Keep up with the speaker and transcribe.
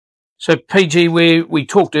So, PG, we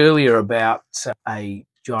talked earlier about a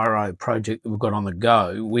gyro project that we've got on the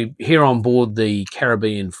go. We're here on board the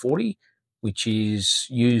Caribbean 40, which is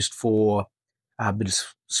used for a bit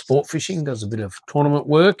of sport fishing, does a bit of tournament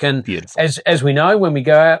work. And Beautiful. as we know, when we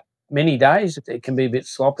go out many days, it can be a bit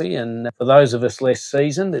sloppy. And for those of us less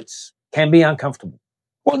seasoned, it can be uncomfortable.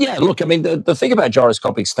 Well, yeah, look, I mean, the thing about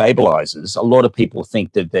gyroscopic stabilizers, a lot of people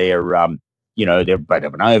think that they're, they're a bit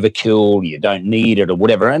of an overkill, you don't need it or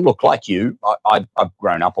whatever. And look, like you, I've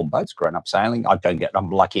grown up on boats, grown up sailing.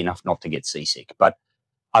 I'm lucky enough not to get seasick. But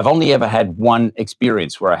I've only ever had one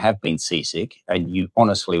experience where I have been seasick, and you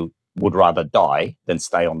honestly would rather die than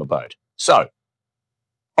stay on the boat. So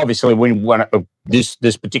obviously when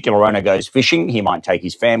this particular owner goes fishing, he might take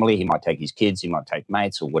his family, he might take his kids, he might take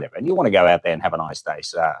mates or whatever. And you want to go out there and have a nice day,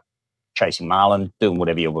 chasing marlin, doing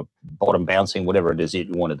whatever you're bottom bouncing, whatever it is that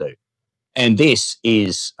you want to do. And this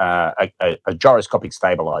is a gyroscopic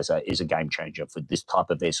stabilizer is a game changer for this type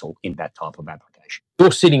of vessel in that type of application.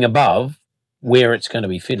 You're sitting above where it's going to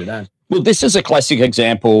be fitted, aren't you? Well, this is a classic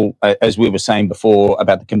example, as we were saying before,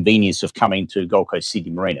 about the convenience of coming to Gold Coast City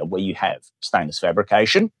Marina, where you have stainless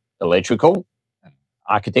fabrication, electrical,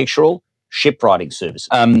 architectural, shipwrighting services.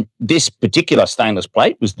 This particular stainless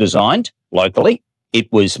plate was designed locally.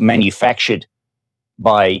 It was manufactured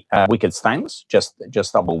by Wicked Stainless, just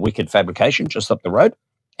up Wicked Fabrication, just up the road,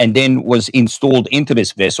 and then was installed into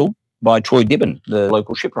this vessel by Troy Dibben, the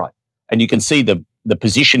local shipwright. And you can see the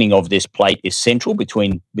positioning of this plate is central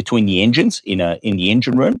between the engines in the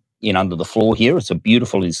engine room, under the floor here. It's a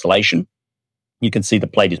beautiful installation. You can see the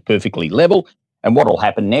plate is perfectly level. And what will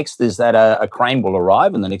happen next is that a crane will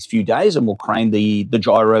arrive in the next few days and will crane the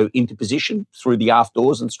gyro into position through the aft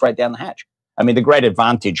doors and straight down the hatch. I mean, the great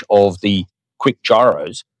advantage of the quick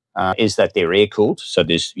gyros is that they're air cooled. So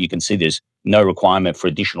you can see there's no requirement for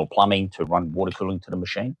additional plumbing to run water cooling to the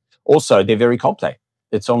machine. Also, they're very compact.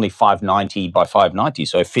 It's only 590 by 590,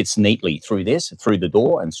 so it fits neatly through the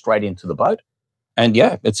door and straight into the boat. And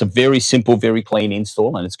yeah, it's a very simple, very clean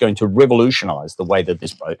install, and it's going to revolutionize the way that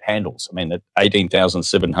this boat handles. I mean, at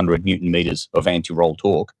 18,700 Newton meters of anti-roll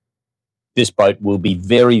torque, this boat will be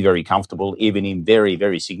very, very comfortable, even in very,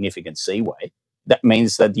 very significant seaway. That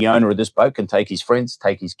means that the owner of this boat can take his friends,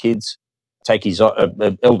 take his kids, take his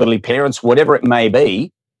elderly parents, whatever it may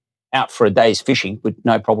be, out for a day's fishing with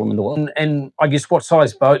no problem in the world. And I guess what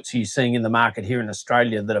size boats are you seeing in the market here in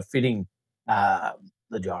Australia that are fitting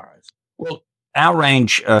the gyros? Well, our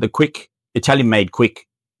range, the Italian-made quick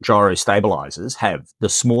gyro stabilizers have the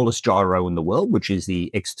smallest gyro in the world, which is the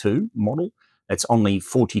X2 model. It's only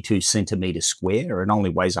 42 centimeters square and only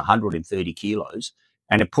weighs 130 kilos.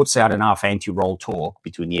 And it puts out enough anti-roll torque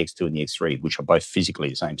between the X2 and the X3, which are both physically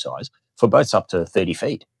the same size, for boats up to 30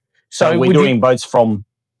 feet. So we're doing boats from...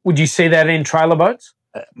 Would you see that in trailer boats?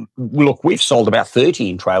 Look, we've sold about 30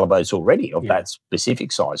 in trailer boats already of that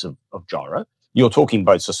specific size of gyro. You're talking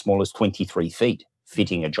boats as small as 23 feet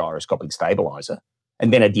fitting a gyroscopic stabilizer.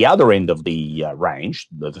 And then at the other end of the range,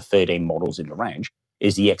 the 13 models in the range,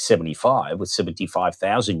 is the X75 with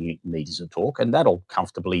 75,000 Newton meters of torque. And that'll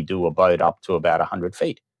comfortably do a boat up to about 100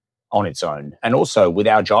 feet on its own. And also with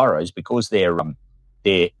our gyros, because they're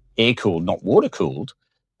air-cooled, not water-cooled,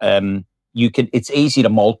 it's easy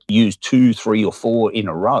to use 2, 3, or 4 in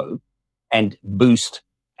a row and boost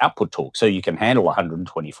output torque. So you can handle a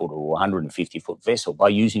 120 foot or 150 foot vessel by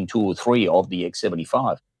using 2 or 3 of the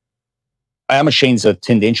X75. Our machines are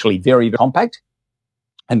tendentially very compact,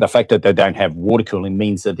 and the fact that they don't have water cooling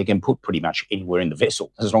means that they can put pretty much anywhere in the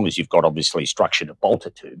vessel, as long as you've got obviously structure to bolt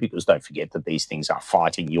it to, because don't forget that these things are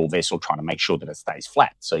fighting your vessel, trying to make sure that it stays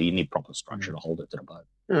flat. So you need proper structure to hold it to the boat.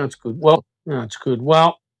 Oh, that's good. Well, that's good.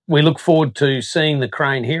 Well, we look forward to seeing the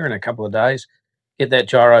crane here in a couple of days, get that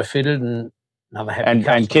gyro fitted, and another happy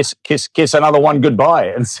customer. And kiss another one goodbye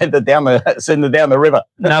and send it down the river.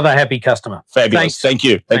 Another happy customer. Fabulous. Thanks. Thank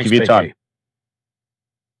you. Thank you for your time.